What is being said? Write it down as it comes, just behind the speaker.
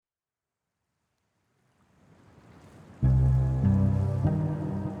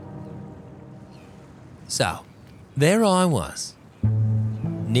So, there I was,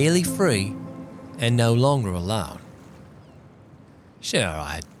 nearly free and no longer alone. Sure,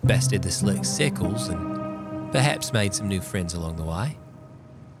 I had bested the slick Sickles and perhaps made some new friends along the way.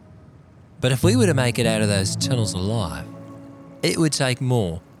 But if we were to make it out of those tunnels alive, it would take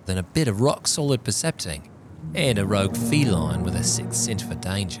more than a bit of rock-solid percepting and a rogue feline with a sixth sense for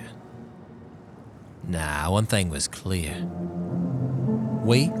danger. Nah, one thing was clear.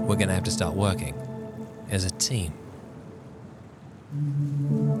 We were going to have to start working as a team.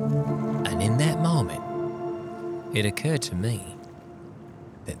 And in that moment, it occurred to me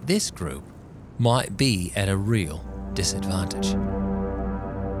that this group might be at a real disadvantage.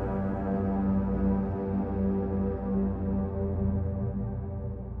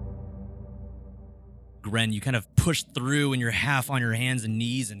 Gren, you kind of pushed through and you're half on your hands and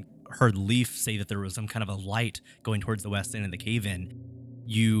knees and heard Leaf say that there was some kind of a light going towards the west end of the cave-in.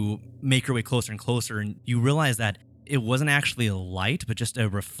 You make your way closer and closer and you realize that it wasn't actually a light, but just a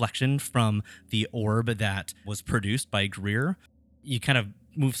reflection from the orb that was produced by Greer. You kind of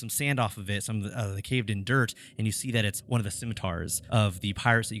move some sand off of it, some of the caved-in dirt, and you see that it's one of the scimitars of the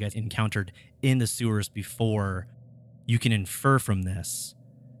pirates that you guys encountered in the sewers before. You can infer from this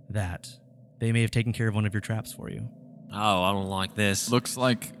that they may have taken care of one of your traps for you. Oh, I don't like this. Looks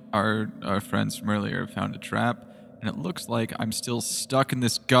like our friends from earlier found a trap, and it looks like I'm still stuck in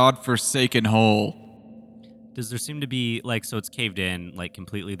this godforsaken hole. Does there seem to be, so it's caved in,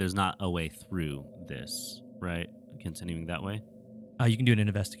 completely, there's not a way through this, right? Continuing that way? You can do an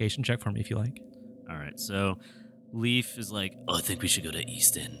investigation check for me if you like. All right, so Leaf is like, I think we should go to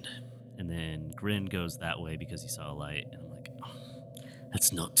East End. And then Grin goes that way because he saw a light, and I'm like,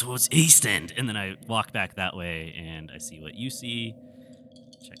 that's not towards East End. And then I walk back that way, and I see what you see.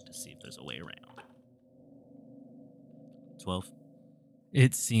 Check to see if there's a way around. 12.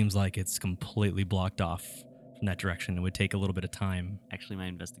 It seems like it's completely blocked off from that direction. It would take a little bit of time. Actually, my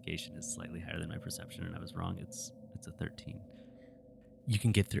investigation is slightly higher than my perception, and I was wrong. It's a 13. You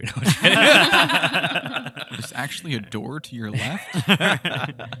can get through. There's actually a door to your left?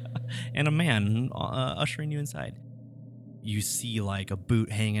 And a man ushering you inside. You see a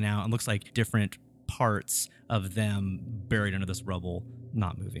boot hanging out. It looks like different parts of them buried under this rubble,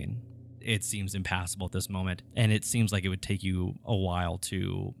 not moving. It seems impassable at this moment, and it seems like it would take you a while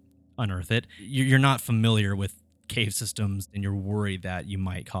to unearth it. You're not familiar with cave systems, and you're worried that you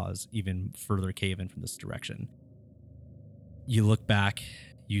might cause even further cave-in from this direction. You look back,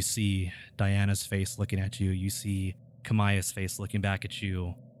 you see Diana's face looking at you, you see Kamaya's face looking back at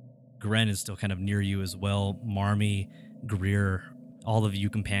you. Gren is still kind of near you as well. Marmee, Greer, all of you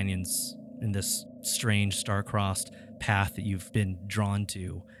companions in this strange star-crossed path that you've been drawn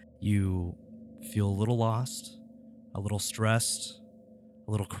to. You feel a little lost, a little stressed,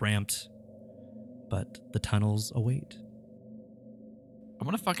 a little cramped, but the tunnels await. I'm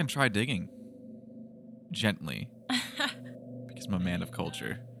gonna fucking try digging. Gently. Because I'm a man of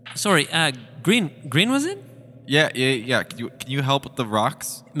culture. Sorry, Green was it? Yeah. Can you help with the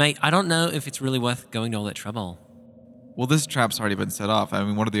rocks? Mate, I don't know if it's really worth going to all that trouble. Well, this trap's already been set off. I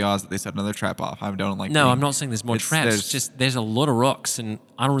mean, what are the odds that they set another trap off? I don't like. No, I'm not saying there's more traps. There's It's just there's a lot of rocks, and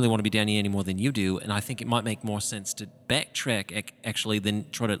I don't really want to be down here any more than you do. And I think it might make more sense to backtrack actually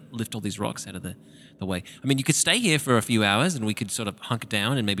than try to lift all these rocks out of the way. I mean, you could stay here for a few hours, and we could sort of hunker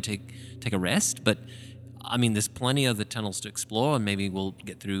down and maybe take a rest. But I mean, there's plenty of the tunnels to explore, and maybe we'll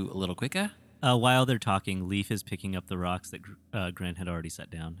get through a little quicker. While they're talking, Leaf is picking up the rocks that Grant had already set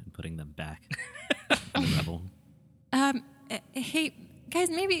down and putting them back in the rubble. Hey, guys,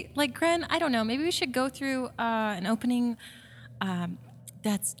 maybe, Gren, I don't know, maybe we should go through an opening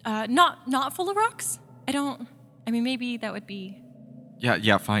that's not full of rocks? Maybe that would be...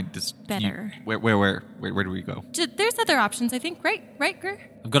 Yeah, fine. Just better. Where do we go? There's other options, I think, right, Greer?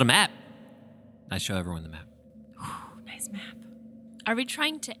 I've got a map. I show everyone the map. Nice map. Are we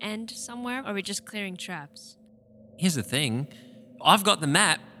trying to end somewhere, or are we just clearing traps? Here's the thing. I've got the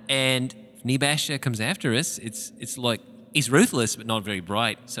map, and if Nebasha comes after us, it's like... He's ruthless, but not very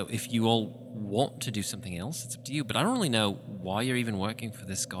bright. So if you all want to do something else, it's up to you. But I don't really know why you're even working for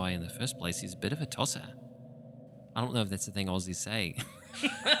this guy in the first place. He's a bit of a tosser. I don't know if that's the thing Aussies say.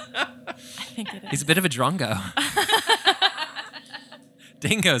 I think it is. He's a bit of a drongo.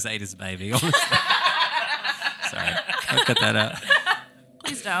 Dingoes ate his baby, honestly. Sorry, I'll cut that out.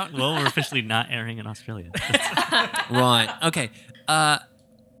 Please don't. Well, we're officially not airing in Australia. Right, okay.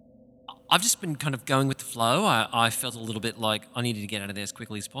 I've just been kind of going with the flow. I felt a little bit like I needed to get out of there as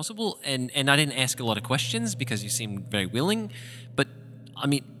quickly as possible, and I didn't ask a lot of questions because you seemed very willing. But, I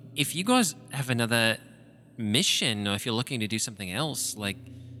mean, if you guys have another mission, or if you're looking to do something else,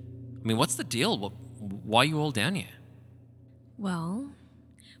 what's the deal? Why are you all down here? Well,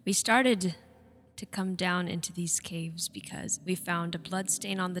 we started to come down into these caves because we found a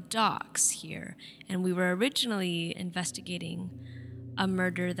bloodstain on the docks here, and we were originally investigating a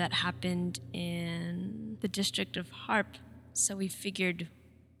murder that happened in the district of Harp, so we figured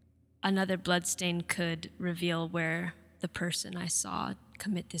another bloodstain could reveal where the person I saw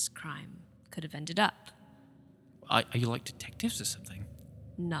commit this crime could have ended up. Are you like detectives or something?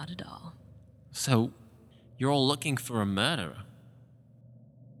 Not at all. So, you're all looking for a murderer?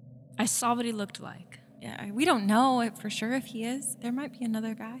 I saw what he looked like. Yeah, we don't know for sure if he is. There might be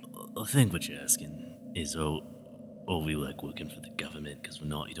another guy. I think what you're asking is, are we like working for the government? Because we're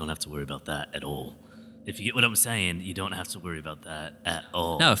not. You don't have to worry about that at all. If you get what I'm saying, you don't have to worry about that at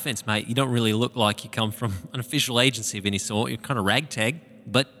all. No offense, mate. You don't really look like you come from an official agency of any sort. You're kind of ragtag,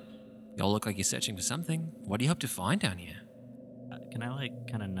 but you all look like you're searching for something. What do you hope to find down here? Can I like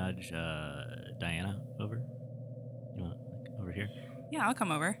kind of nudge Diana over? You want like, over here? Yeah, I'll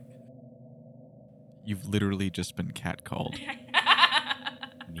come over. You've literally just been catcalled.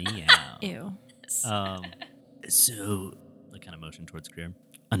 Meow. Ew. So I kind of motion towards Greer.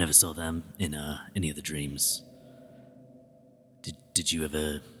 I never saw them in any of the dreams. Did you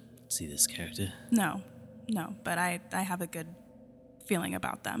ever see this character? No, but I have a good feeling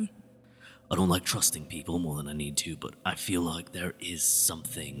about them. I don't like trusting people more than I need to, but I feel like there is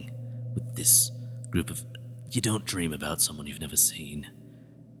something with this group of... You don't dream about someone you've never seen,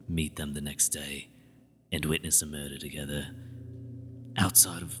 meet them the next day, and witness a murder together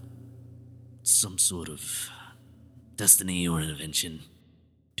outside of some sort of destiny or intervention.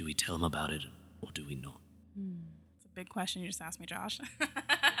 Do we tell them about it, or do we not? It's a big question you just asked me, Josh.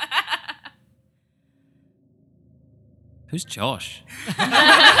 Who's Josh?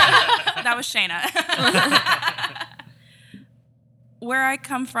 That was Shayna. Where I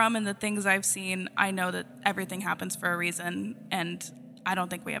come from and the things I've seen, I know that everything happens for a reason, and I don't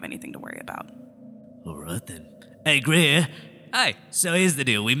think we have anything to worry about. All right, then. Hey, Greer. Hey. So here's the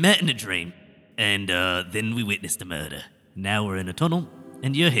deal. We met in a dream, and then we witnessed a murder. Now we're in a tunnel,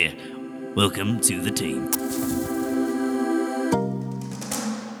 and you're here. Welcome to the team.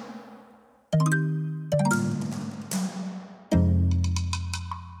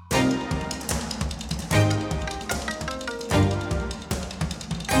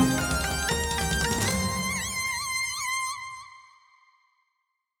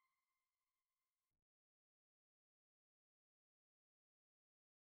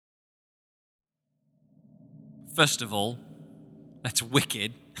 First of all, that's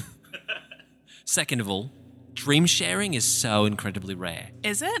wicked. Second of all, dream sharing is so incredibly rare.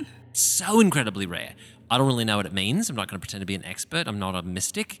 Is it? So incredibly rare. I don't really know what it means. I'm not going to pretend to be an expert. I'm not a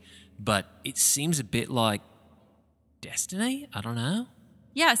mystic. But it seems a bit like destiny? I don't know.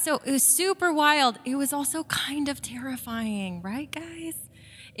 Yeah, so it was super wild. It was also kind of terrifying, right, guys?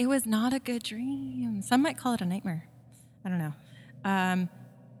 It was not a good dream. Some might call it a nightmare. I don't know.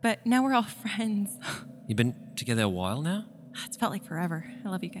 But now we're all friends. You've been together a while now? It's felt like forever. I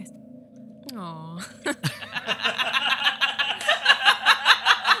love you guys. Aw.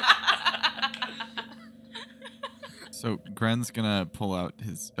 So Gren's gonna pull out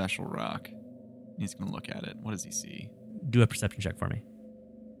his special rock. He's gonna look at it. What does he see? Do a perception check for me.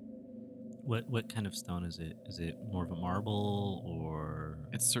 What kind of stone is it? Is it more of a marble or...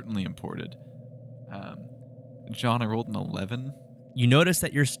 It's certainly imported. John, I rolled an 11. You notice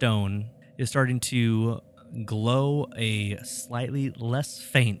that your stone is starting to glow a slightly less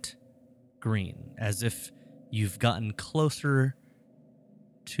faint green, as if you've gotten closer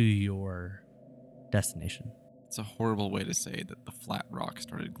to your destination. It's a horrible way to say that the flat rock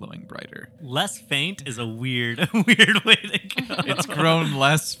started glowing brighter. Less faint is a weird way to go. It's grown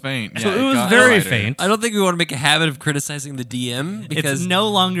less faint. So Yeah, it was got very brighter. faint. I don't think we want to make a habit of criticizing the DM because It's no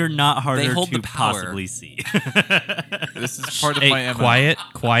longer not harder they hold to the power. possibly see. This is part of Hey, my MO.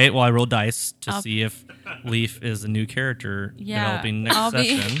 quiet while I roll dice to I'll- see if Leaf is a new character developing next I'll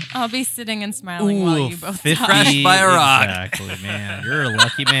session. I'll be sitting and smiling while you both 50 talk. Crashed by a rock. Exactly, man. You're a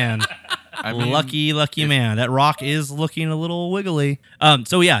lucky man. I mean, lucky man. That rock is looking a little wiggly.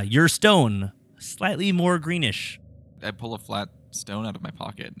 So yeah, your stone slightly more greenish. I pull a flat stone out of my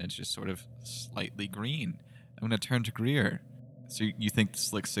pocket, and it's just sort of slightly green. I'm going to turn to Greer. So you think the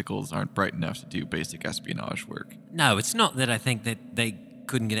slick sickles aren't bright enough to do basic espionage work? no, it's not that I think that they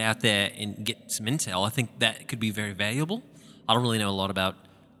couldn't get out there and get some intel. I think that could be very valuable. I don't really know a lot about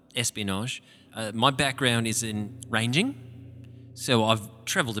espionage. My background is in ranging, so I've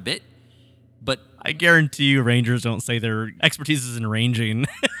traveled a bit, but I guarantee you, rangers don't say their expertise is in ranging.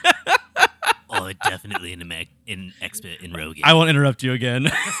 Oh, it definitely an expert in roguing. I won't interrupt you again.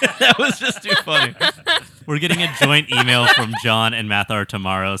 That was just too funny. We're getting a joint email from John and Mathar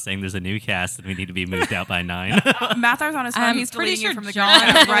tomorrow saying there's a new cast and we need to be moved out by 9. Mathar's on his phone. I'm He's pretty deleting sure you from the John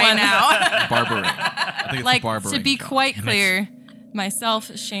group is the right one- now. Barbering. I think it's Like, barbering. to be John. quite clear, myself,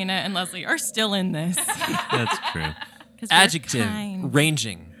 Shayna, and Leslie are still in this. That's true. 'Cause we're Adjective, kind.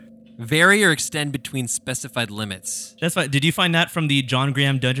 ranging. Vary or extend between specified limits. That's fine. Did you find that from the John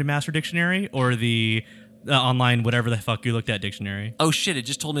Graham Dungeon Master Dictionary or the online whatever the fuck you looked at dictionary? Oh shit, it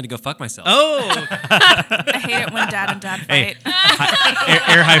just told me to go fuck myself. Oh! I hate it when dad and dad Hey. fight.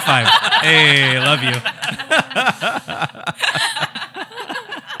 Air high five. Hey, love you.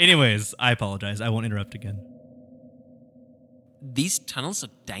 Anyways, I apologize. I won't interrupt again. These tunnels are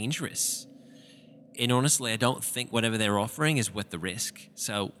dangerous. And honestly, I don't think whatever they're offering is worth the risk.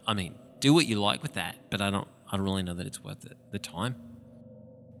 So, I mean, do what you like with that, but I don't really know that it's worth it, the time.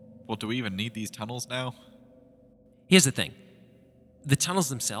 Well, do we even need these tunnels now? Here's the thing. The tunnels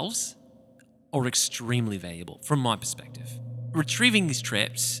themselves are extremely valuable from my perspective. Retrieving these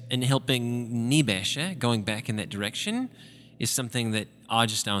traps and helping Nibesha going back in that direction is something that I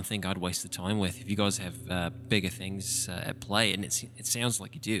just don't think I'd waste the time with if you guys have bigger things at play, and it sounds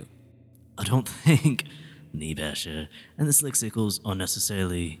like you do. I don't think Nibasha and the Slick Sickles are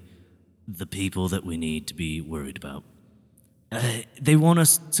necessarily the people that we need to be worried about. They want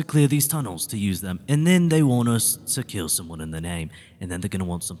us to clear these tunnels to use them, and then they want us to kill someone in their name, and then they're going to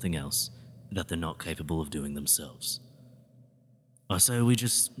want something else that they're not capable of doing themselves. I say we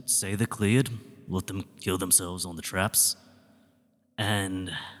just say they're cleared, let them kill themselves on the traps,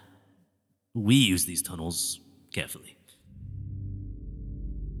 and we use these tunnels carefully.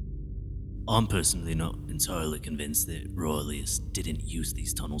 I'm personally not entirely convinced that Royalius didn't use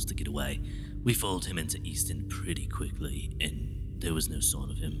these tunnels to get away. We followed him into Easton pretty quickly, and there was no sign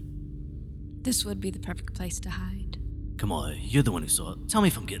of him. This would be the perfect place to hide. Come on, you're the one who saw it. Tell me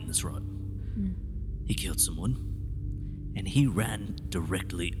if I'm getting this right. He killed someone, and he ran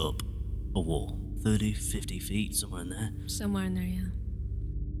directly up a wall. 30, 50 feet, somewhere in there. Somewhere in there, yeah.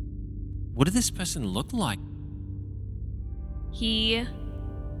 What did this person look like? He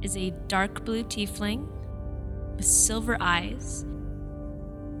is a dark blue tiefling with silver eyes.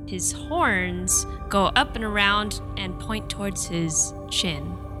 His horns go up and around and point towards his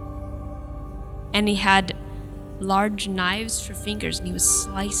chin. And he had large knives for fingers, and he was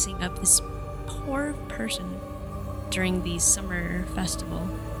slicing up this poor person during the summer festival.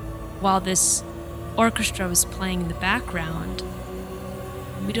 While this orchestra was playing in the background,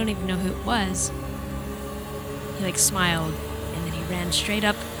 we don't even know who it was. He smiled, and then he ran straight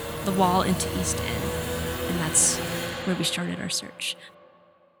up the wall into East End, and that's where we started our search.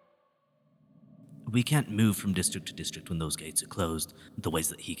 We can't move from district to district when those gates are closed the ways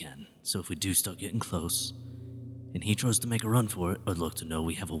that he can. So if we do start getting close, and he tries to make a run for it, I'd like to know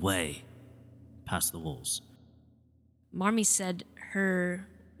we have a way past the walls. Marmee said her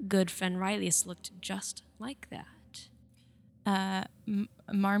good friend Riley's looked just like that.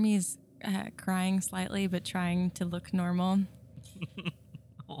 Marmie's crying slightly, but trying to look normal.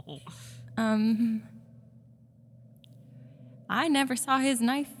 I never saw his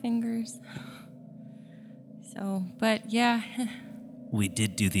knife fingers. So, but yeah. We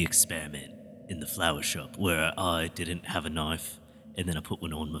did do the experiment in the flower shop where I didn't have a knife, and then I put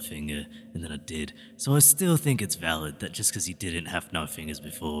one on my finger, and then I did. So I still think it's valid that just because he didn't have knife fingers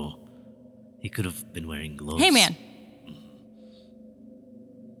before, he could have been wearing gloves. Hey, man.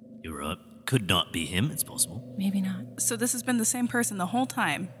 You're right. Could not be him. It's possible. Maybe not. So this has been the same person the whole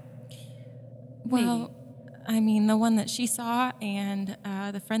time. Well, I mean, the one that she saw and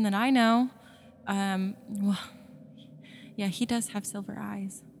the friend that I know, well, yeah, he does have silver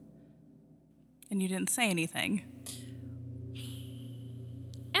eyes. And you didn't say anything.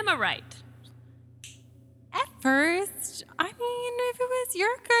 Am I right? At first, I mean, if it was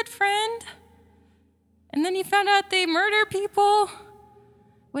your good friend, and then you found out they murder people,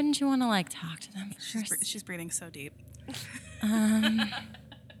 wouldn't you want to, talk to them first? She's breathing so deep. I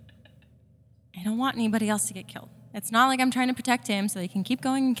don't want anybody else to get killed. It's not like I'm trying to protect him so he can keep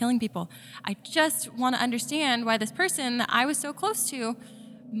going and killing people. I just want to understand why this person that I was so close to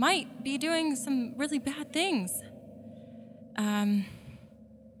might be doing some really bad things. And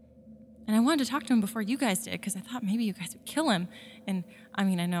I wanted to talk to him before you guys did because I thought maybe you guys would kill him. And I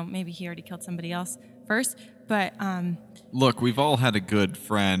mean, I know maybe he already killed somebody else first, but Look, we've all had a good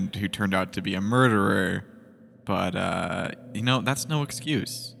friend who turned out to be a murderer, but, that's no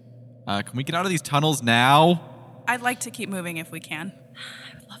excuse. Can we get out of these tunnels now? I'd like to keep moving if we can.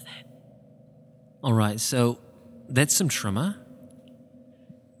 I would love that. All right, so that's some trauma.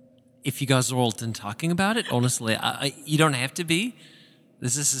 if you guys are all done talking about it, honestly, you don't have to be.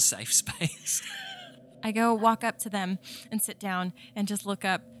 This is a safe space. I go walk up to them and sit down and just look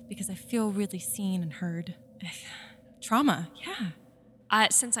up because I feel really seen and heard. Trauma, yeah.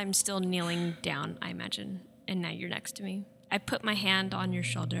 Since I'm still kneeling down, I imagine, and now you're next to me, I put my hand on your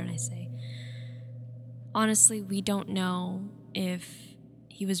shoulder and I say, honestly, we don't know if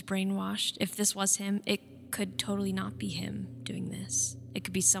he was brainwashed. If this was him, it could totally not be him doing this. It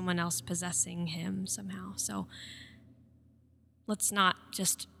could be someone else possessing him somehow. So let's not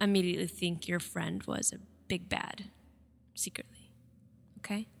just immediately think your friend was a big bad secretly.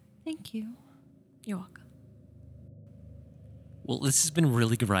 Okay? Thank you. You're welcome. Well, this has been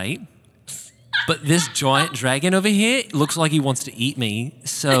really great. But this giant dragon over here looks like he wants to eat me.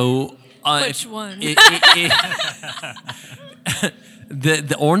 So, Which one?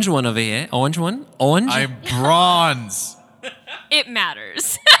 The orange one over here. Orange one. Orange. I'm bronze. It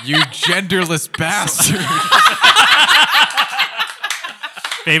matters. You genderless bastard.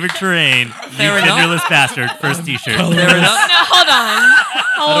 Favorite terrain. You Fair enough. genderless bastard. First T-shirt. Fair enough. No, hold on.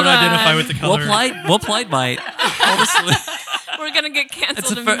 I don't identify with the color. Well played, mate. Honestly, We're going to get that's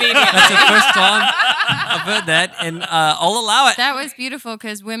canceled the immediately. first time I've heard that, and I'll allow it. That was beautiful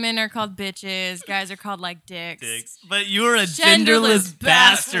because women are called bitches, guys are called like dicks. But you're a Genderless genderless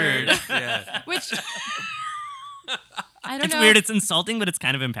bastard. Which I don't It's know. weird. It's insulting, but it's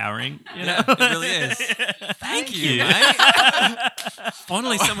kind of empowering. You know? It really is. Thank you, mate.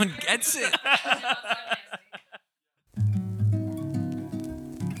 Finally, someone gets it.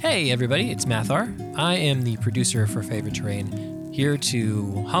 Hey, everybody, it's Mathar. I am the producer for Favorite Terrain, here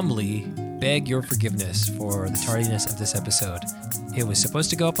to humbly beg your forgiveness for the tardiness of this episode. It was supposed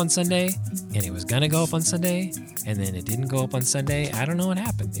to go up on Sunday, and it was gonna go up on Sunday, and then it didn't go up on Sunday. I don't know what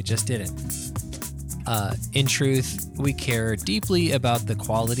happened. It just didn't. In truth, we care deeply about the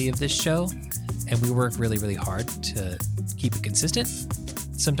quality of this show, and we work really, really hard to keep it consistent.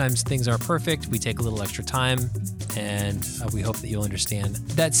 Sometimes things aren't perfect. We take a little extra time, and we hope that you'll understand.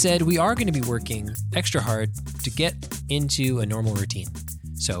 That said, we are going to be working extra hard to get into a normal routine.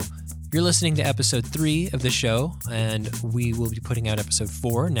 So you're listening to episode 3 of the show, and we will be putting out episode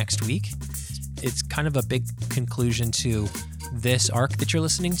 4 next week. It's kind of a big conclusion to this arc that you're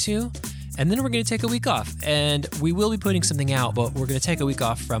listening to. And then we're going to take a week off, and we will be putting something out, but we're going to take a week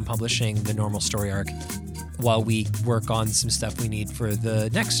off from publishing the normal story arc while we work on some stuff we need for the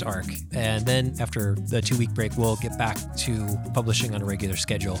next arc. And then after the 2-week break, we'll get back to publishing on a regular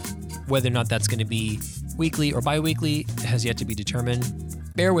schedule. Whether or not that's going to be weekly or bi-weekly has yet to be determined.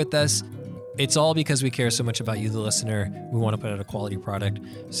 Bear with us. It's all because we care so much about you, the listener. We want to put out a quality product.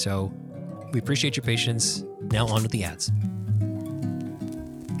 So we appreciate your patience. Now on with the ads.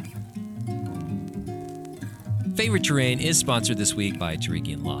 Favorite Terrain is sponsored this week by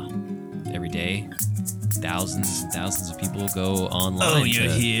Tariqian Law. Every day, thousands and thousands of people go online. Oh, you're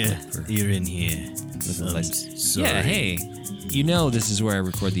to here. look for You're in here. legal advice. Sorry. Yeah, hey, you know this is where I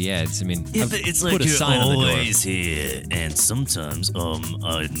record the ads. I mean, Yeah, I've but it's put like a you're sign on the door. always here, and sometimes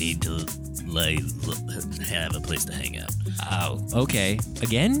I need to have a place to hang out. Oh, okay.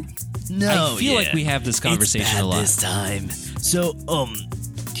 Again? No, I feel like we have this conversation it's bad a lot. this time. So,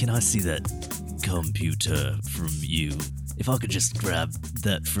 can I see that computer from you? If I could just grab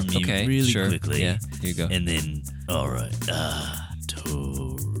that from you Okay, really sure. quickly. Yeah, here you go. And then, all right,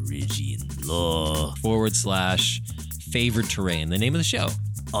 Torigian Law. / Favorite Terrain, the name of the show.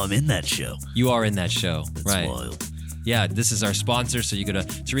 I'm in that show. You are in that show, That's right? wild. Yeah, this is our sponsor, so you go to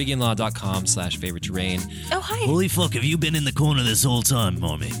TariqianLaw.com / Favorite Terrain. Oh, hi. Holy fuck, have you been in the corner this whole time,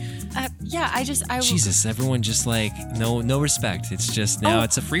 mommy? Yeah, I Jesus, everyone just like no respect. It's just now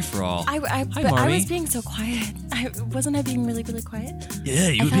it's a free for all. I Hi, was Marmy. being so quiet. Wasn't I being really, really quiet? Yeah,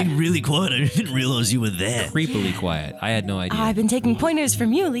 you were being really quiet. I didn't realize you were there. Creepily quiet. I had no idea. I've been taking pointers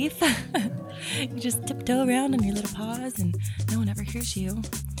from you, Leaf. You just tiptoe around on your little paws, and no one ever hears you.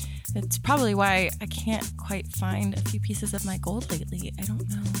 It's probably why I can't quite find a few pieces of my gold lately. I don't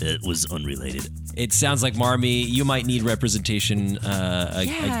know. It was unrelated. It sounds like, Marmy, you might need representation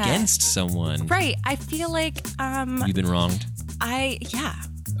against someone. Right. I feel like You've been wronged. yeah.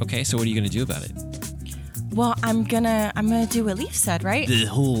 Okay, so what are you going to do about it? Well, I'm gonna do what Leaf said, right? The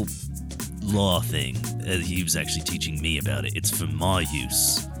whole law thing, he was actually teaching me about it. It's for my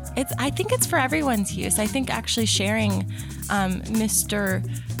use. I think it's for everyone's use. I think actually sharing Mr.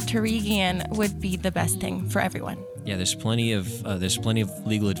 Tariqian would be the best thing for everyone. Yeah, there's plenty of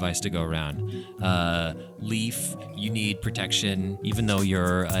legal advice to go around. Leaf, you need protection, even though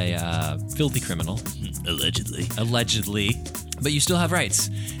you're a filthy criminal, allegedly, but you still have rights,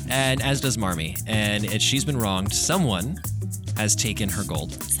 and as does Marmy. And she's been wronged. Someone has taken her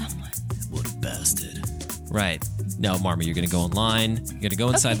gold. Someone. bastard. Right. No, Marma, you're going to go online. You're going to go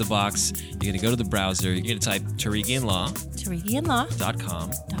inside the box. You're going to go to the browser. You're going to type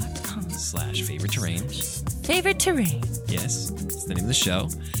TarigianLaw.com /favorite terrain. Favorite terrain. Yes, it's the name of the show.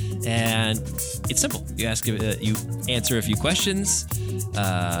 And it's simple. You you answer a few questions.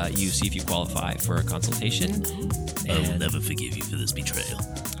 You see if you qualify for a consultation. I will never forgive you for this betrayal.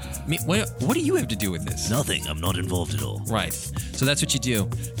 What do you have to do with this? Nothing. I'm not involved at all. Right. So that's what you do.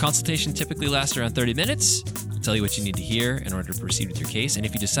 Consultation typically lasts around 30 minutes. I'll tell you what you need to hear in order to proceed with your case. And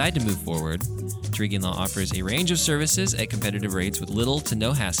if you decide to move forward, Tarigian Law offers a range of services at competitive rates with little to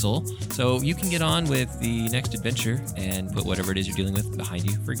no hassle. So you can get on with the next adventure and put whatever it is you're dealing with behind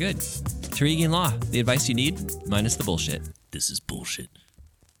you for good. Tarigian Law, the advice you need, minus the bullshit. This is bullshit.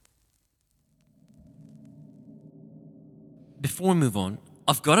 Before we move on,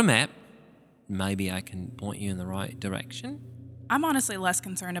 I've got a map. Maybe I can point you in the right direction. I'm honestly less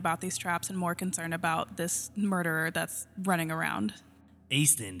concerned about these traps and more concerned about this murderer that's running around.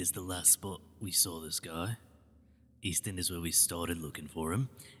 East End is the last spot we saw this guy. East End is where we started looking for him,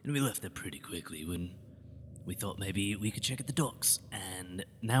 and we left there pretty quickly when we thought maybe we could check at the docks. And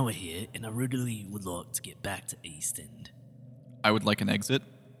now we're here, and I really would like to get back to East End. I would like an exit.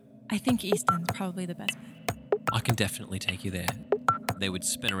 I think East End's probably the best bet. I can definitely take you there. They would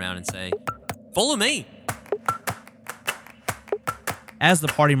spin around and say, "Follow me." As the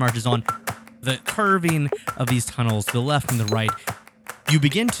party marches on, the curving of these tunnels, to the left and the right, you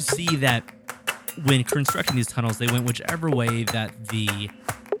begin to see that when constructing these tunnels, they went whichever way that the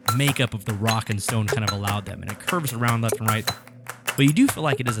makeup of the rock and stone kind of allowed them, and it curves around left and right. But you do feel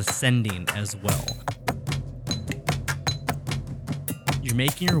like it is ascending as well. You're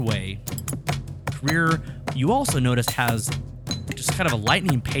making your way. Greer, you also notice, has just kind of a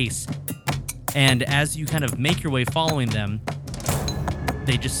lightning pace. And as you kind of make your way following them,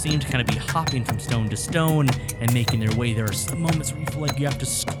 they just seem to kind of be hopping from stone to stone and making their way. There are some moments where you feel like you have to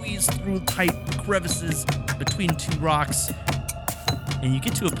squeeze through tight crevices between two rocks. And you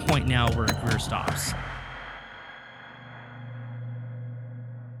get to a point now where Greer stops.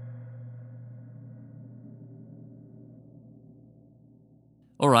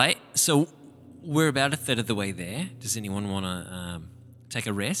 All right, so we're about a third of the way there. Does anyone want to take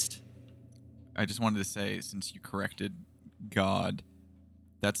a rest? I just wanted to say, since you corrected God,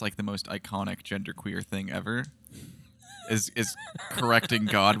 that's like the most iconic genderqueer thing ever. Is correcting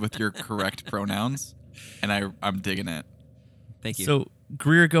God with your correct pronouns, and I'm digging it. Thank you. So,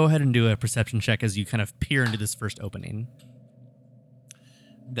 Greer, go ahead and do a perception check as you kind of peer into this first opening.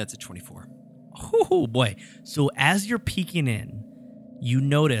 That's a 24. Oh, boy. So as you're peeking in, you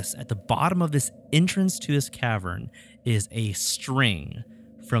notice at the bottom of this entrance to this cavern is a string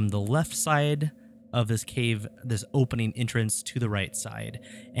from the left side of this cave, this opening entrance, to the right side.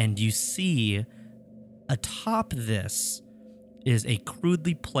 And you see atop this is a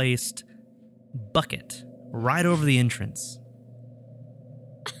crudely placed bucket right over the entrance.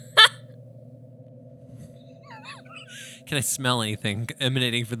 Can I smell anything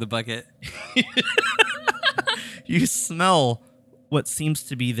emanating from the bucket? You smell what seems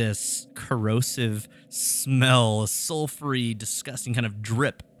to be this corrosive smell, a sulfury, disgusting kind of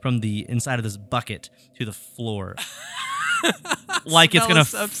drip from the inside of this bucket to the floor. Like it's gonna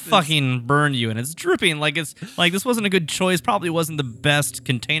fucking burn you, and it's dripping like it's like this wasn't a good choice. Probably wasn't the best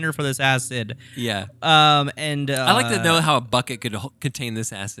container for this acid. Yeah. And I'd like to know how a bucket could contain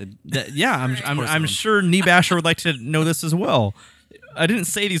this acid. Yeah, I'm sure Neebasher would like to know this as well. I didn't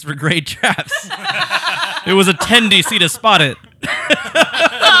say these were great traps. It was a 10 DC to spot it.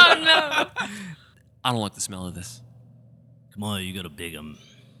 Oh no! I don't like the smell of this. Come on, you got a big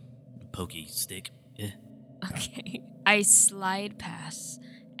pokey stick. Yeah. Okay. I slide past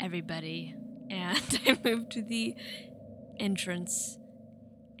everybody and I move to the entrance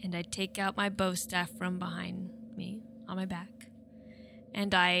and I take out my bow staff from behind me on my back.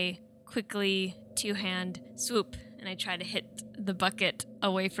 And I quickly two-hand swoop and I try to hit the bucket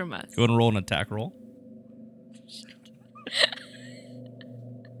away from us. Go ahead and roll an attack roll.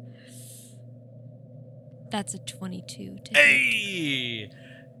 That's a 22 to hit. Hey!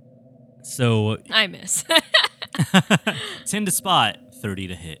 So I miss. 10 to spot, 30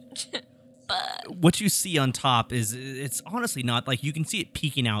 to hit. what you see on top is, it's honestly not like, you can see it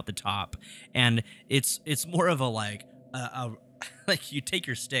peeking out the top, and it's more of a like like you take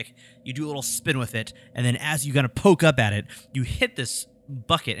your stick, you do a little spin with it, and then as you kind of poke up at it, you hit this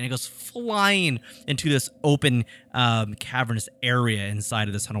bucket and it goes flying into this open cavernous area inside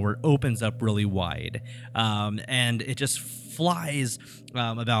of this tunnel where it opens up really wide, and it just flies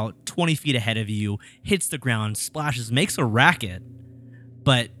about 20 feet ahead of you, hits the ground, splashes, makes a racket,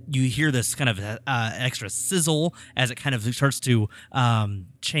 but you hear this kind of extra sizzle as it kind of starts to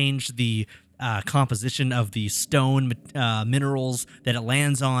change the composition of the stone minerals that it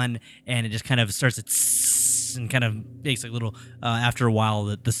lands on, and it just kind of starts to and kind of makes a little. After a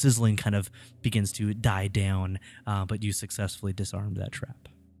while, the sizzling kind of begins to die down, but you successfully disarmed that trap.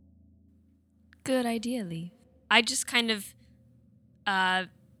 Good idea, Lee. I just kind of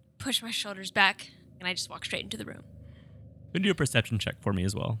push my shoulders back, and I just walk straight into the room. Do a perception check for me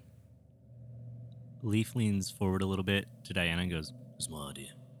as well. Leaf leans forward a little bit to Diana and goes, "It's my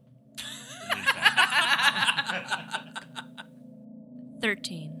idea."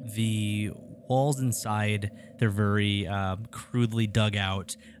 13. The walls inside, they're very crudely dug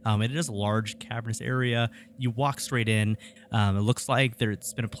out. It is a large cavernous area. You walk straight in. It looks like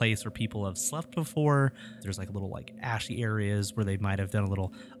it's been a place where people have slept before. There's like little like ashy areas where they might have done a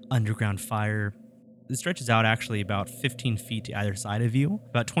little underground fire. It stretches out actually about 15 feet to either side of you,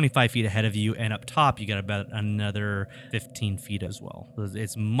 about 25 feet ahead of you, and up top you got about another 15 feet as well.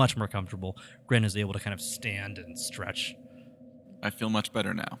 It's much more comfortable. Gren is able to kind of stand and stretch. I feel much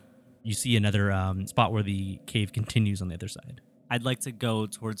better now. You see another spot where the cave continues on the other side. I'd like to go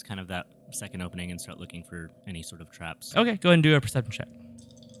towards kind of that second opening and start looking for any sort of traps. Okay, go ahead and do a perception check.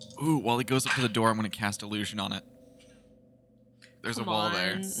 Ooh, while he goes up to the door, I'm going to cast illusion on it. There's Come a wall on.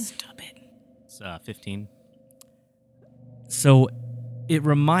 there. Stop it. It's 15. So it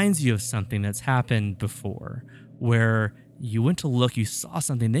reminds you of something that's happened before, where you went to look, you saw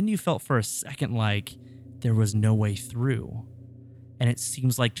something, then you felt for a second like there was no way through. And it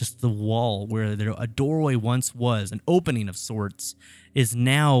seems like just the wall where a doorway once was, an opening of sorts, is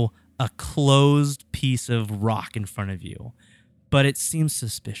now a closed piece of rock in front of you. But it seems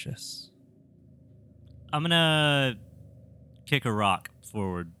suspicious. I'm going to kick a rock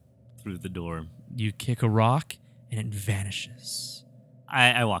forward through the door. You kick a rock and it vanishes.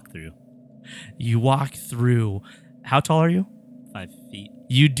 I walk through. You walk through. How tall are you? 5 feet.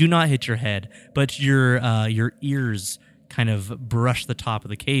 You do not hit your head, but your ears kind of brush the top of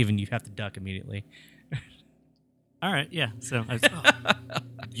the cave and you have to duck immediately. All right, yeah. So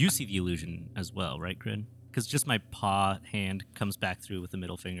you see the illusion as well, right, Grin? Because just my paw hand comes back through with the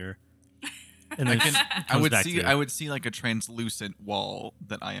middle finger. And then I would see like a translucent wall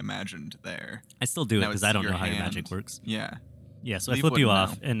that I imagined there. I still do it And because would I see don't your know how your hand. magic works. Yeah. Yeah, so I Leaf flip you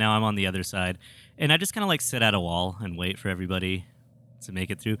wouldn't off, know. and now I'm on the other side. And I just kind of like sit at a wall and wait for everybody to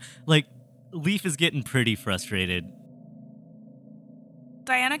make it through. Like, Leaf is getting pretty frustrated.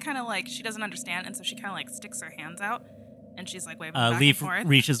 Diana kind of like, she doesn't understand, and so she kind of like sticks her hands out, and she's like waving back Leaf and forth.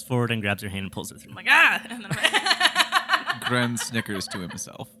 reaches forward and grabs her hand and pulls her through. I'm like, ah! And then Gren snickers to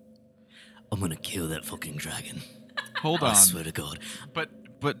himself. I'm gonna kill that fucking dragon. Hold I on. swear to God. But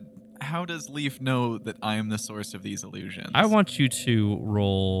how does Leaf know that I am the source of these illusions? I want you to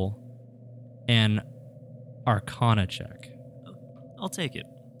roll an Arcana check. I'll take it.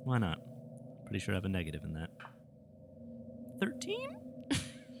 Why not? Pretty sure I have a negative in that. 13?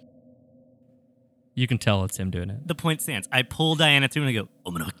 You can tell it's him doing it. The point stands. I pull Diana through and I go,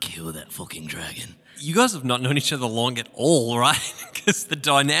 I'm gonna kill that fucking dragon. You guys have not known each other long at all, right? Because the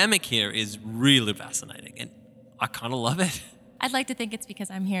dynamic here is really fascinating, and I kind of love it. I'd like to think it's because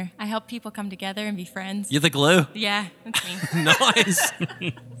I'm here. I help people come together and be friends. You're the glue. Yeah, that's me. Nice.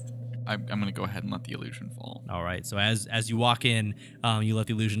 I'm going to go ahead and let the illusion fall. All right. So as you walk in, you let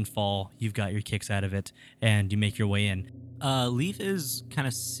the illusion fall. You've got your kicks out of it, and you make your way in. Leaf is kind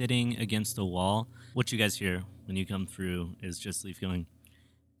of sitting against the wall. What you guys hear when you come through is just Leaf going,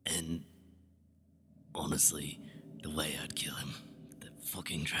 and honestly, the way I'd kill him, the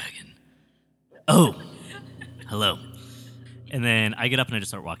fucking dragon. Oh, hello. And then I get up and I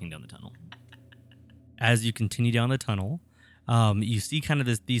just start walking down the tunnel. As you continue down the tunnel, you see kind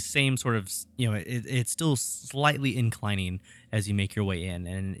of these same sort of, it's still slightly inclining as you make your way in.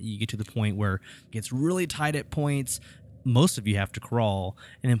 And you get to the point where it gets really tight at points. Most of you have to crawl,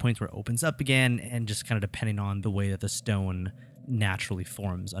 and then points where it opens up again, and just kind of depending on the way that the stone naturally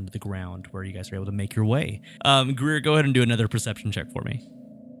forms under the ground where you guys are able to make your way. Greer, go ahead and do another perception check for me.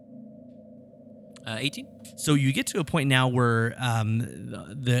 18? So you get to a point now where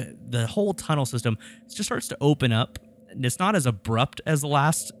the whole tunnel system just starts to open up. It's not as abrupt as the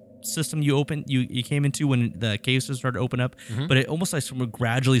last system you came into when the caves started to open up, but it almost like would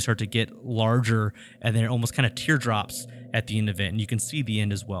gradually start to get larger, and then it almost kind of teardrops at the end of it, and you can see the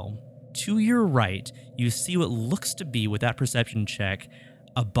end as well. To your right, you see what looks to be, with that perception check,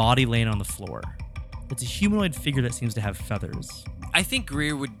 a body laying on the floor. It's a humanoid figure that seems to have feathers. I think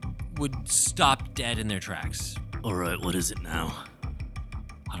Greer would stop dead in their tracks. All right, what is it now?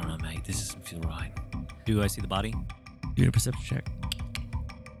 I don't know, mate. This doesn't feel right. Do I see the body? Do a perception check.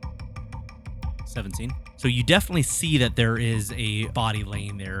 17. So you definitely see that there is a body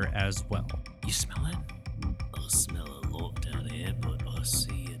laying there as well. You smell it? I smell a lot down here, but I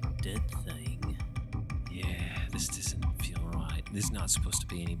see a dead thing. Yeah, this doesn't feel right. There's not supposed to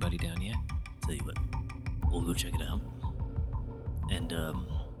be anybody down here. Tell you what, we'll go check it out. And,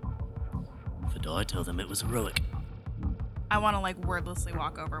 if I die, tell them it was heroic. I want to like wordlessly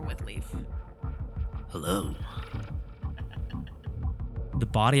walk over with Leaf. Hello. The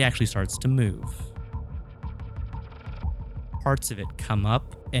body actually starts to move. Parts of it come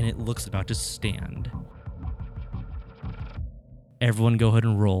up, and it looks about to stand. Everyone go ahead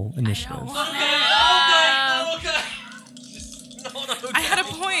and roll initiative. I had a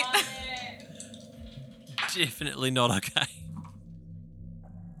point. Definitely not okay.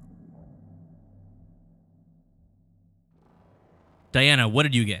 Diana, what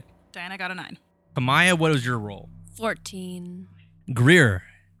did you get? Diana got a 9. Kamaya, what was your roll? 14. Greer.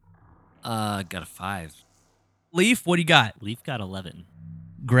 Got a 5. Leaf, what do you got? Leaf got 11.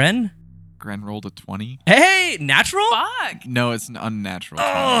 Gren? Gren rolled a 20. Hey, natural? Fuck. No, it's an unnatural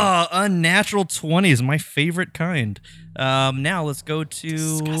 20. Oh, unnatural 20 is my favorite kind. Now let's go to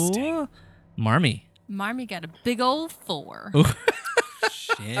Disgusting. Marmy. Marmy got a big old 4.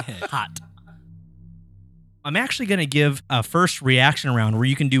 Shit. Hot. I'm actually going to give a first reaction round where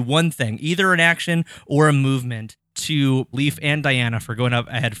you can do one thing, either an action or a movement, to Leaf and Diana for going up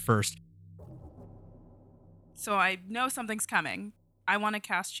ahead first. So I know something's coming. I want to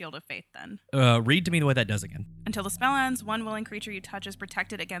cast Shield of Faith then. Read to me what that does again. Until the spell ends, one willing creature you touch is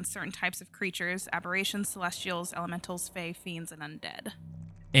protected against certain types of creatures, aberrations, celestials, elementals, fae, fiends, and undead.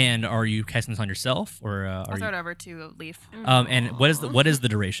 And are you casting this on yourself, or I'll are throw you? it over to Leaf. And what is the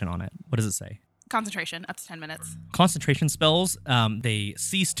duration on it? What does it say? Concentration, up to 10 minutes. Concentration spells, they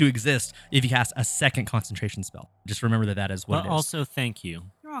cease to exist if you cast a second concentration spell. Just remember that is what But it is. also, thank you.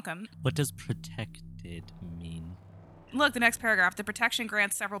 You're welcome. What does protected mean? Look, the next paragraph. The protection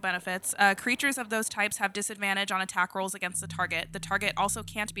grants several benefits. Creatures of those types have disadvantage on attack rolls against the target. The target also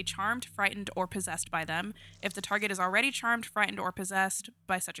can't be charmed, frightened, or possessed by them. If the target is already charmed, frightened, or possessed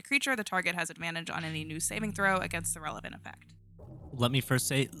by such a creature, the target has advantage on any new saving throw against the relevant effect. Let me first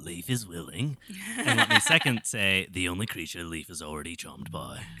say, Leaf is willing. And let me second say, the only creature Leaf is already charmed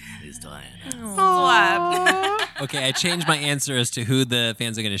by is Diana. Slap. Okay, I changed my answer as to who the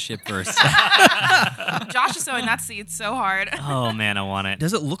fans are going to ship first. Josh is sowing that seed so hard. Oh, man, I want it.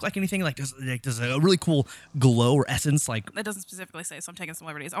 Does it look like anything? Like does a really cool glow or essence? Like That doesn't specifically say, so I'm taking some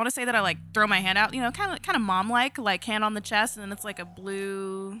liberties. I want to say that I like throw my hand out, kind of mom-like hand on the chest, and then it's like a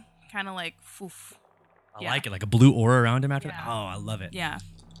blue, kind of like foof. I Yeah. like it, like a blue aura around him after Yeah. that. Oh, I love it. Yeah.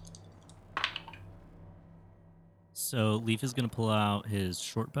 So Leaf is going to pull out his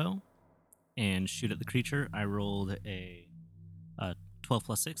short bow and shoot at the creature. I rolled a 12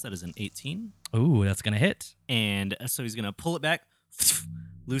 plus 6. That is an 18. Ooh, that's gonna hit. And so he's going to pull it back,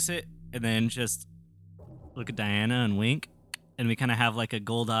 loose it, and then just look at Diana and wink. And we kind of have like a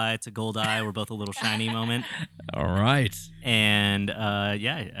gold eye to gold eye. We're both a little shiny moment. All right. And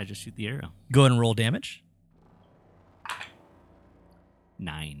yeah, I just shoot the arrow. Go ahead and roll damage.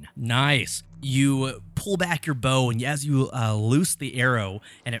 9. Nice. You pull back your bow, and as you loose the arrow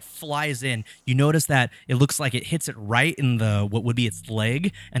and it flies in, you notice that it looks like it hits it right in the what would be its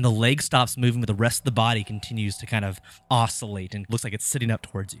leg, and the leg stops moving, but the rest of the body continues to kind of oscillate and looks like it's sitting up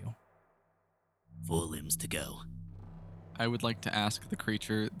towards you. 4 limbs to go. I would like to ask the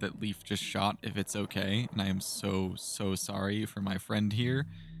creature that Leaf just shot if it's okay, and I am so sorry for my friend here.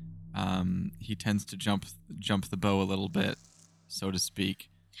 He tends to jump the bow a little bit, so to speak.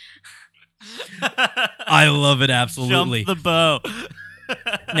 I love it absolutely. Jump the bow.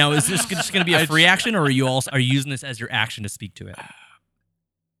 Now, is this just going to be a free action, or are you using this as your action to speak to it?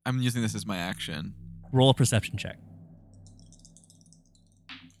 I'm using this as my action. Roll a perception check.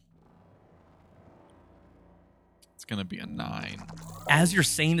 It's gonna be a 9. As you're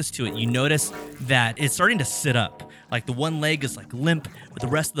saying this to it, you notice that it's starting to sit up. Like the one leg is like limp, but the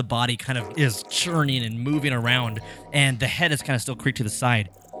rest of the body kind of is churning and moving around, and the head is kind of still creaked to the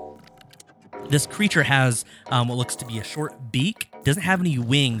side. This creature has what looks to be a short beak. Doesn't have any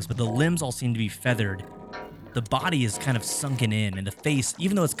wings, but the limbs all seem to be feathered. The body is kind of sunken in, and the face,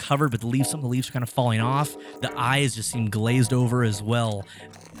 even though it's covered with leaves, some of the leaves are kind of falling off. The eyes just seem glazed over as well.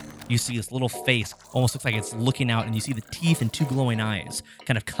 You see this little face, almost looks like it's looking out, and you see the teeth and 2 glowing eyes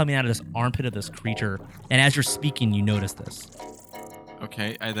kind of coming out of this armpit of this creature. And as you're speaking, you notice this.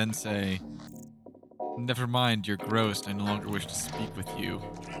 Okay, I then say, "Never mind, you're gross. I no longer wish to speak with you."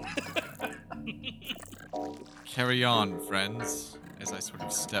 Carry on, friends, as I sort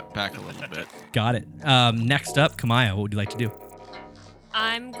of step back a little bit. Got it. Next up, Kamaya, what would you like to do?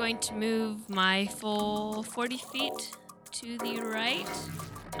 I'm going to move my full 40 feet to the right.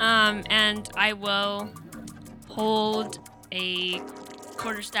 And I will hold a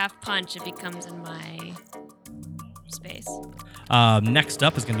quarterstaff punch if he comes in my space. Next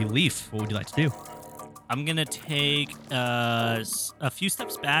up is going to be Leaf. What would you like to do? I'm gonna take a few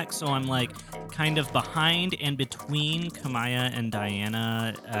steps back, so I'm like kind of behind and between Kamaya and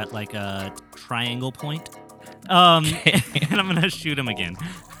Diana at like a triangle point. And I'm gonna shoot him again.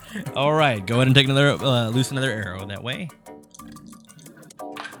 All right, go ahead and take another, loose another arrow that way.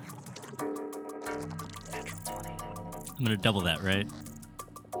 I'm gonna double that, right?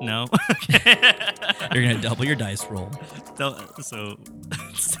 No. You're gonna double your dice roll. So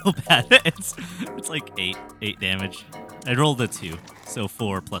it's so bad. It's like eight damage. I rolled a 2, so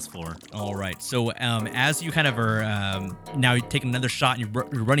 4 plus 4. All right. So as you kind of are now you take another shot and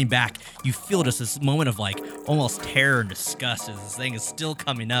you're running back, you feel just this moment of like almost terror and disgust as this thing is still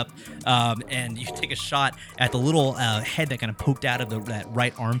coming up, and you take a shot at the little head that kind of poked out of that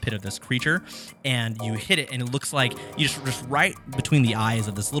right armpit of this creature, and you hit it, and it looks like you just right between the eyes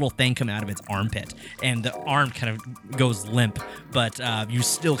of this little thing coming out of its armpit, and the arm kind of goes limp, but you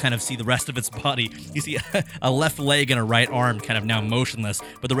still kind of see the rest of its body. You see a left leg and a right arm kind of now motionless,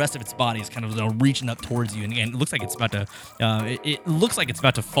 but the rest of its body is kind of reaching up towards you, and it looks like it's about to it looks like it's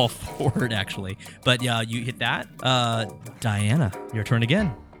about to fall forward actually. But yeah, you hit that. Diana, your turn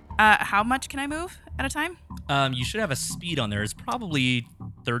again. How much can I move at a time? You should have a speed on there. It's probably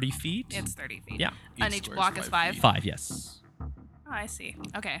 30 feet. It's 30 feet. Yeah. And each square's block is 5. 5, yes. Oh, I see.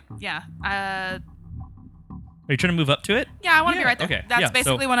 Okay. Yeah. Are you trying to move up to it? Yeah, I want to be right there. Okay. That's Yeah,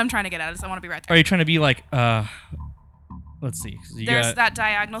 basically so- what I'm trying to get at. Is I want to be right Are there. you trying to be like let's see. So you There's got that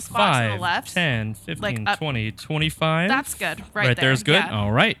diagonal spot to 5, the left. 10, 15, Like up- 20, 25. That's good. Right there. there's good. Yeah.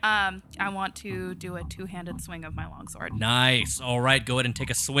 All right. I want to do a 2-handed swing of my longsword. Nice. All right, go ahead and take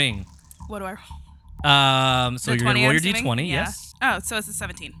a swing. What do I roll? So The you're going 20, to roll I'm your assuming? d20, Yeah. yes. Oh, so it's a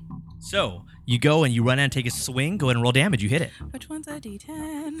 17. So you go and you run out and take a swing. Go ahead and roll damage. You hit it. Which one's a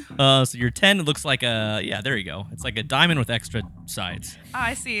d10? So your 10 looks like yeah, there you go. It's like a diamond with extra sides. Oh,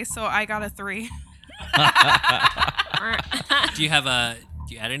 I see. So I got a 3. Do you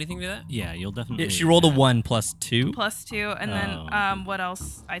add anything to that? Yeah, you'll definitely. She rolled a 1 plus 2. Plus 2. And Oh. then what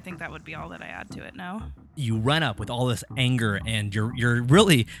else? I think that would be all that I add to it now. You run up with all this anger, and you're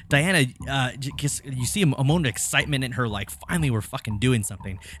really Diana. You see a moment of excitement in her, like finally we're fucking doing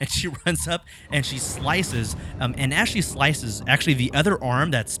something. And she runs up and she slices. And as she slices, actually the other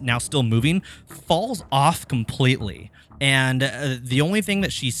arm that's now still moving falls off completely. And the only thing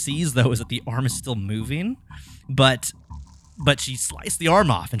that she sees though is that the arm is still moving, but she sliced the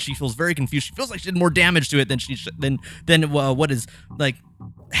arm off, and she feels very confused. She feels like she did more damage to it than what is like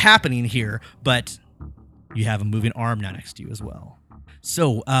happening here. But you have a moving arm now next to you as well.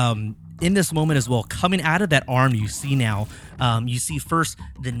 So in this moment as well, coming out of that arm, you see now, you see first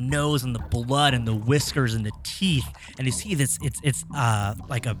the nose and the blood and the whiskers and the teeth, and you see this. It's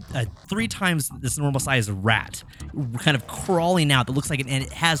like a 3 times this normal size rat, kind of crawling out. That looks like it, and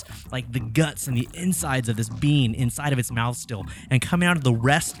it has like the guts and the insides of this being inside of its mouth still, and coming out of the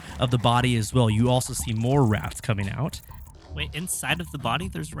rest of the body as well. You also see more rats coming out. Wait, inside of the body,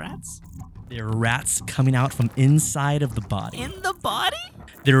 there's rats? There are rats coming out from inside of the body. In the body?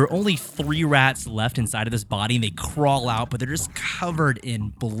 There are only 3 rats left inside of this body, and they crawl out, but they're just covered in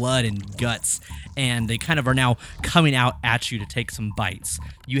blood and guts, and they kind of are now coming out at you to take some bites.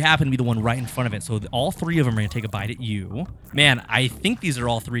 You happen to be the one right in front of it, so all 3 of them are going to take a bite at you. Man, I think these are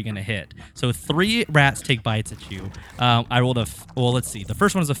all 3 going to hit. So 3 rats take bites at you. I rolled well, let's see. The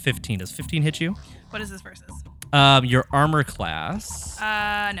first one is a 15. Does 15 hit you? What is this versus? Your armor class.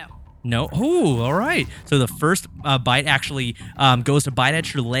 No. No. Oh, all right. So the first bite actually goes to bite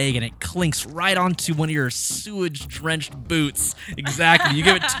at your leg, and it clinks right onto one of your sewage-drenched boots. Exactly. You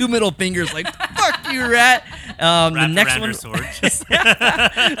give it 2 middle fingers, like "fuck you, rat." The next one,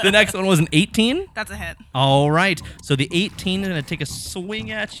 the next one was an 18. That's a hit. All right. So the 18 is going to take a swing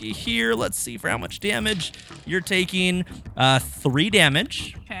at you here. Let's see for how much damage you're taking. 3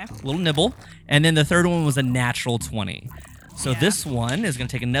 damage. Okay. A little nibble. And then the third one was a natural 20. So Yeah. this one is going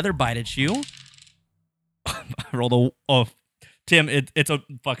to take another bite at you. I rolled Tim, it's a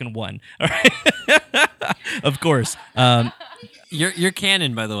fucking 1. All right. Of course. You're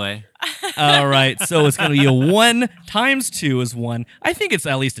canon, by the way. All right. So it's going to be a 1 times 2 is 1. I think it's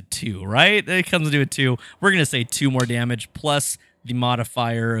at least a 2, right? It comes to a 2. We're going to say 2 more damage plus the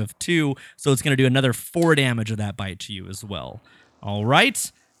modifier of 2. So it's going to do another 4 damage of that bite to you as well. All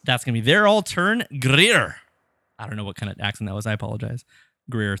right. That's going to be their all turn. Greer. I don't know what kind of accent that was. I apologize.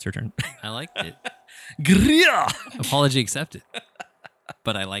 Greer, it's your turn. I liked it. Greer. Apology accepted.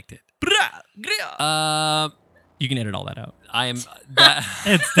 but I liked it. You can edit all that out. I am that.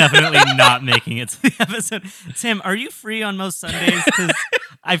 It's definitely not making it to the episode. Sam, are you free on most Sundays? Because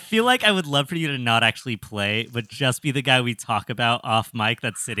I feel like I would love for you to not actually play, but just be the guy we talk about off mic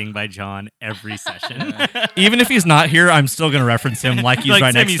that's sitting by John every session. Even if he's not here, I'm still going to reference him like he's like,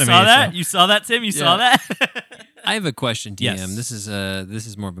 right Tim, next you to saw me. that? so- You saw that, Tim? You saw that? I have a question, DM. Yes. This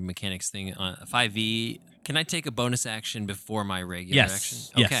is more of a mechanics thing. 5e. Can I take a bonus action before my regular Yes. action?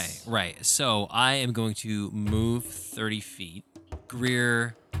 Yes. Okay, right. So I am going to move 30 feet.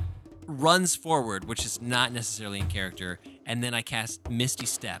 Greer runs forward, which is not necessarily in character, and then I cast Misty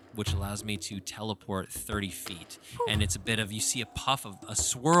Step, which allows me to teleport 30 feet. And it's a bit of, you see a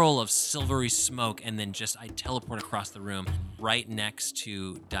swirl of silvery smoke, and then I teleport across the room right next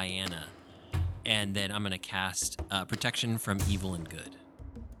to Diana. And then I'm going to cast Protection from Evil and Good.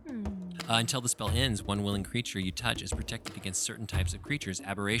 Until the spell ends, one willing creature you touch is protected against certain types of creatures,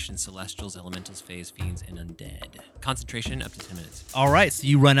 aberrations, celestials, elementals, fays, fiends, and undead. Concentration up to 10 minutes. All right, so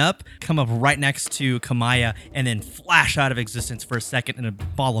you run up, come up right next to Kamaya, and then flash out of existence for a second in a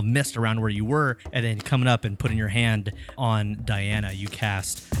ball of mist around where you were, and then coming up and putting your hand on Diana, you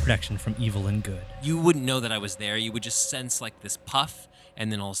cast Protection from Evil and Good. You wouldn't know that I was there. You would just sense like this puff,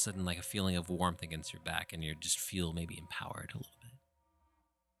 and then all of a sudden like a feeling of warmth against your back, and you just feel maybe empowered a little bit.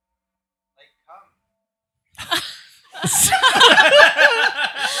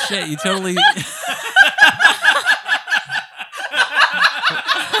 Shit, you totally.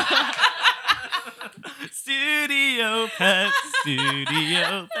 Studio pet,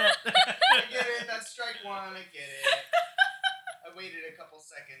 studio pet. I get it. That's strike one. I get it. I waited a couple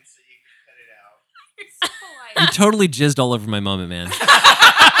seconds so you could cut it out. You totally jizzed all over my moment, man.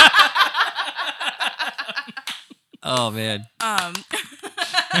 Oh man. Yeah,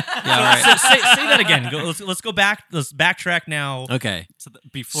 all right. So say that again. Let's go back. Let's backtrack now. Okay. So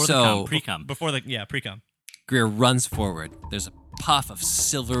before So- the cum, pre-cum. Before the pre-com. Greer runs forward. There's a puff of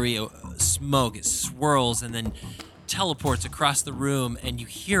silvery smoke. It swirls and then teleports across the room, and you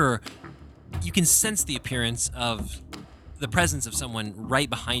can sense the appearance of the presence of someone right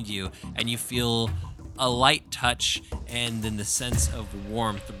behind you, and you feel a light touch and then the sense of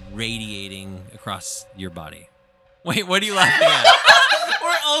warmth radiating across your body. Wait, what are you laughing at?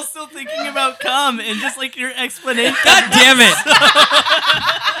 We're also thinking about cum and just like your explanation. God damn it!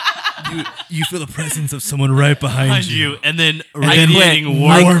 You feel the presence of someone right behind you. and then I radiating quit.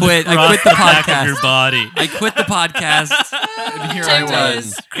 warmth I quit the across back of podcast. your body. I quit the podcast, and here I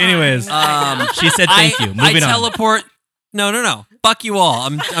was. Anyways, she said thank you. Moving I on. teleport. No. Fuck you all.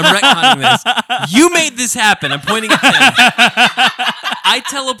 I'm retconning this. You made this happen. I'm pointing at Tim. I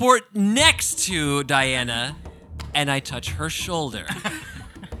teleport next to Diana, and I touch her shoulder.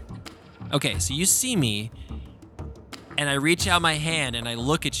 Okay, so you see me, and I reach out my hand, and I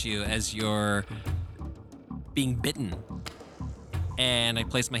look at you as you're being bitten. And I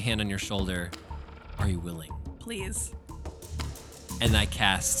place my hand on your shoulder. Are you willing? Please. And I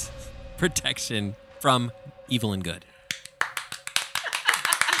cast Protection from Evil and Good.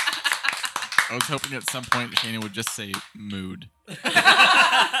 I was hoping at some point Shayna would just say mood.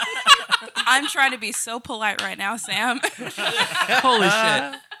 I'm trying to be so polite right now, Sam. Holy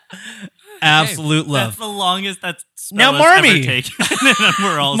shit. Absolute love. That's the longest that spell Now, has Marmy. ever taken. And then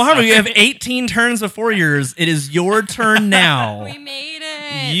we're all Marmy, you sorry. have 18 turns before yours. It is your turn now. We made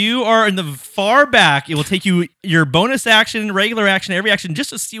it. You are in the far back. It will take you your bonus action, regular action, every action just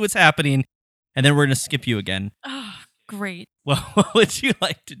to see what's happening. And then we're going to skip you again. Oh, great. Well, what would you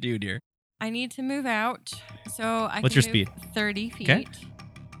like to do, dear? I need to move out. So I What's can your move speed? 30 feet. Okay.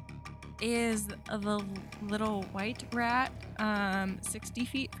 Is the little white rat 60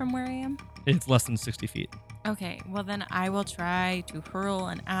 feet from where I am? It's less than 60 feet. Okay, well then I will try to hurl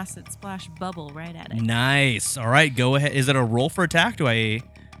an acid splash bubble right at it. Nice. All right, go ahead. Is it a roll for attack?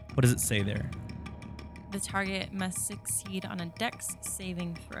 What does it say there? The target must succeed on a dex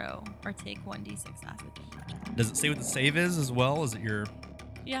saving throw or take 1d6 acid damage. Does it say what the save is as well? Is it your...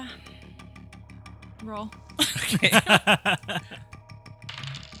 Yeah. Roll. Okay.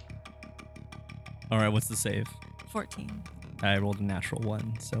 All right, what's the save? 14. I rolled a natural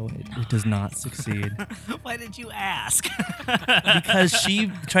 1, so it does not succeed. Why did you ask? Because she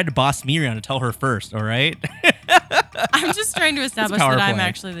tried to boss me around to tell her first, all right? I'm just trying to establish power that I'm play.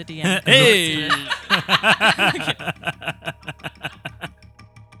 actually the DM. Hey!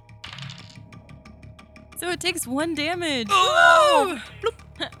 So it takes 1 damage. Oh!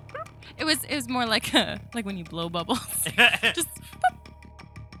 It was more like when you blow bubbles. Just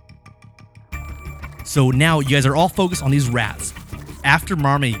So now you guys are all focused on these rats. After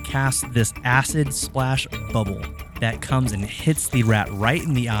Marmy casts this acid splash bubble, that comes and hits the rat right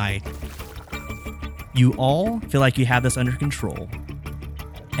in the eye. You all feel like you have this under control.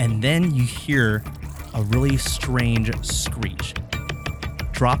 And then you hear a really strange screech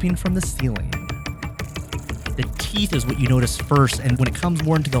dropping from the ceiling. The teeth is what you notice first, and when it comes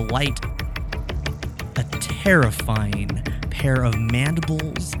more into the light, a terrifying pair of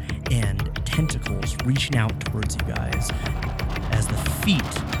mandibles and tentacles reaching out towards you guys as the feet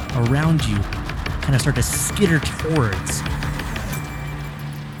around you kind of start to skitter towards.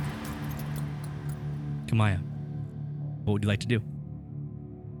 Kamaya, what would you like to do?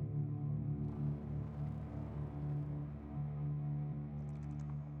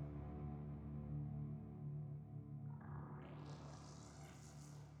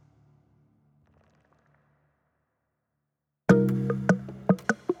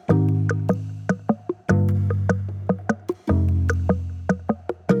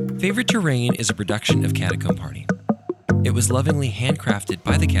 Favorite Terrain is a production of Catacomb Party. It was lovingly handcrafted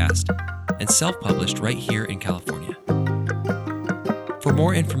by the cast and self-published right here in California. For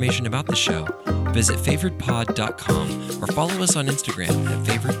more information about the show, visit favoritepod.com or follow us on Instagram at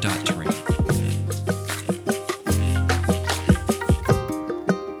favorite.terrain.